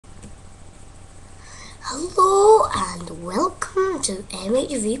Hello and welcome to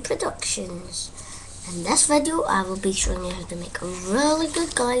MHVproductions. In this video I will be showing you how to make a really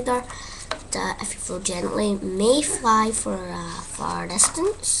good glider that, if you throw gently, may fly for a far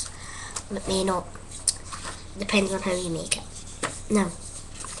distance, but may not, depends on how you make it. Now, to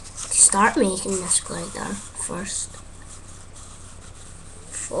start making this glider, first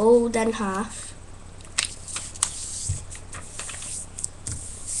fold in half,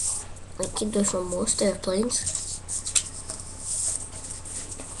 like you do for most airplanes,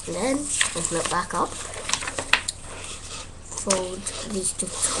 and then open it back up, fold these two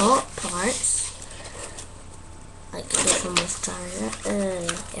top parts like you do for most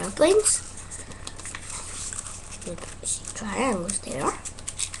airplanes. You see triangles there,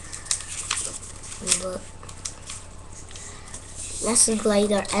 but this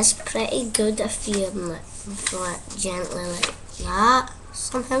glider is pretty good if you throw it gently like that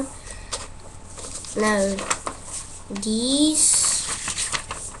somehow. Now,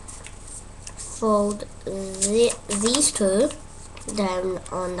 fold these two down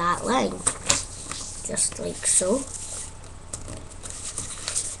on that line, just like so.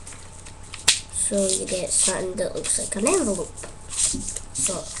 So you get something that looks like an envelope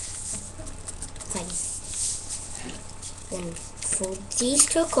sort of thing. Then fold these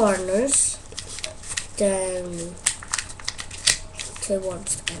two corners down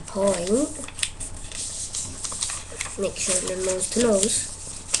towards the point. Make sure they're nose to nose.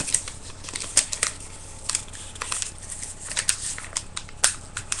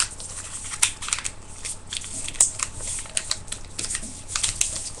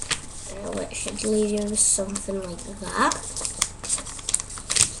 Now it should leave you with something like that.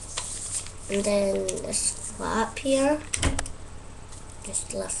 And then this flap here,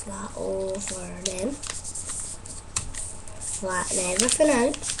 just lift that over then. Flatten everything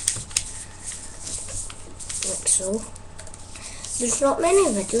out. Like so. There's not many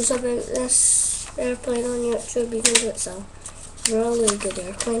videos about this airplane on YouTube because it's a really good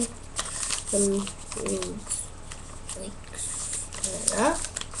airplane. Like that.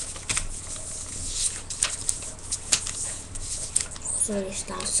 So you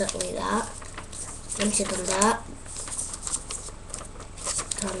start it like that. Once you've done that,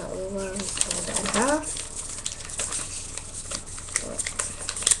 turn it over and fold it in half.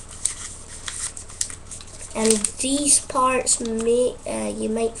 And these parts you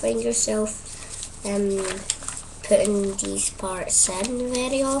might find yourself putting these parts in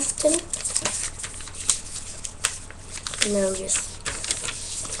very often. Now just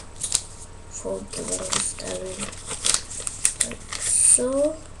fold the wings down like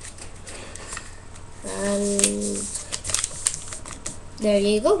so, and there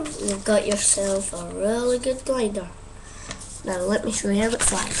you go. You've got yourself a really good glider. Now let me show you how it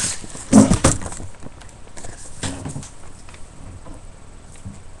flies.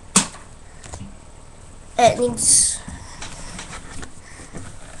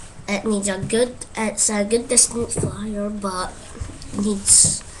 It's a good distance flyer, but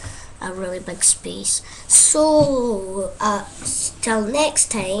needs a really big space. So till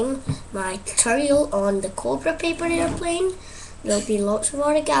next time, my tutorial on the Cobra paper airplane. There'll be lots of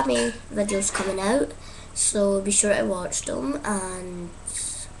origami videos coming out, so be sure to watch them and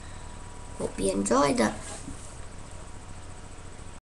hope you enjoyed it.